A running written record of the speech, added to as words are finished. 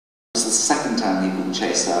the second time he'd been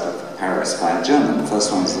chased out of Paris by a German. The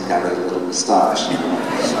first one was the guy with a little moustache and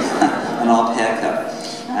an odd haircut.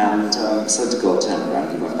 And so de Gaulle turned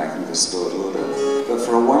around, he went back and restored order. But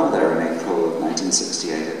for a while there in April of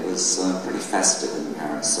 1968, it was pretty festive in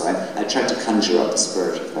Paris. So I tried to conjure up the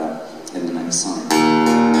spirit of that in the next song.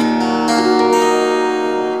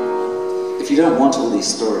 If you don't want all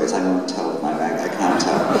these stories, I won't tell them. I can't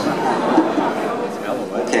tell.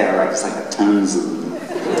 Okay, alright, because I got tons of them.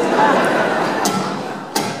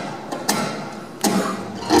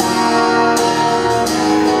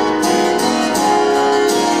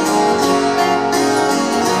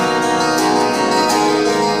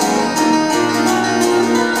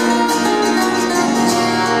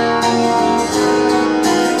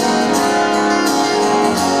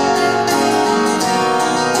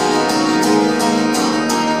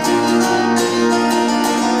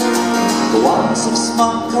 Of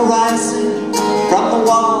smoke arising from the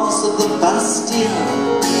walls of the Bastille.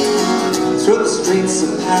 Through the streets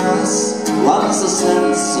of Paris runs a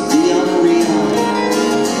sense of the unreal.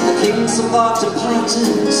 The kings of art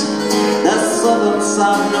departed, their servants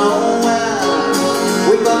are nowhere.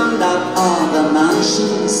 We burned out all the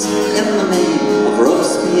mansions in the name of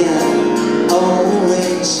Robespierre. Oh,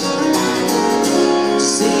 wait,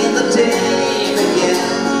 see the day begin.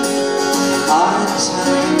 Our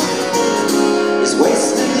time is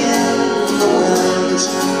wasting in the wind,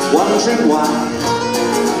 wondering why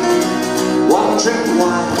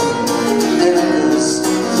it enters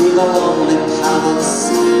through the lonely palace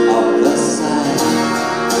of Versailles.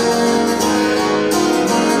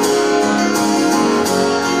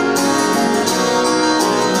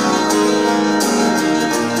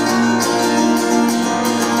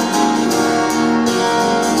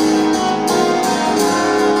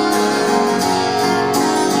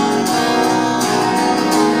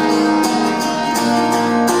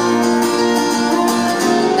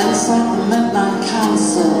 Midnight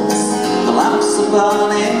councils, the lamps are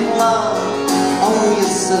burning low. Oh, you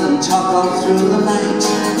sit and talk all through the night,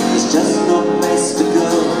 there's just no place to go.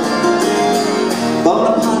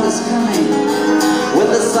 Bonaparte is coming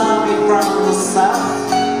with his army from the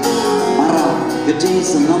south. Marat, your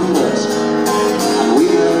days are numbered, and we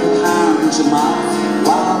will hand to mouth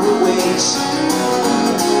while we wait.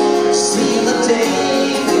 See the day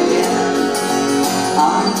begin,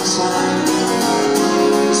 our time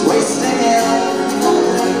is wasting in the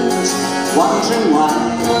wind, wondering why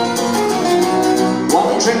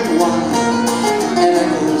it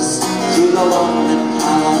echoes through the lonely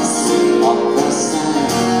palace of Versailles.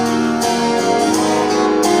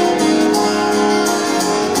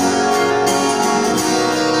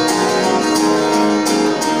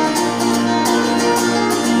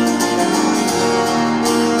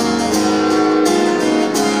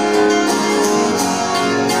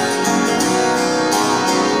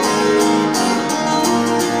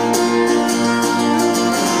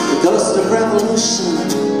 The ghost of revolution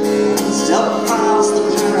still prowls the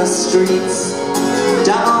Paris streets.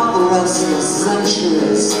 Down the restless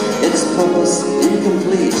centuries, its purpose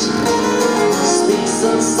incomplete. Speaks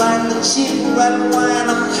inside the cheap red wine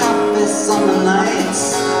of happy summer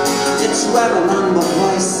nights. Its red and amber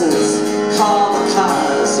voices call the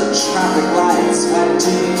cars at traffic lights. Why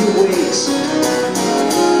do you wait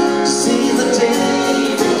to see the day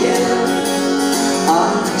begin?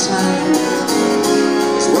 Our time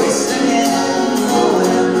is wasting in the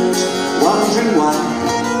wind, wondering why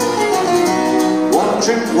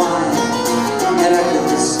it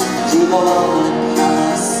echoes through the lonely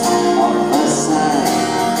palace of Versailles.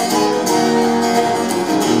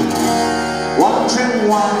 Wondering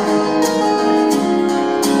why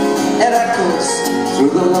it echoes through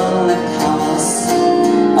the lonely palace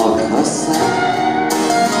of Versailles.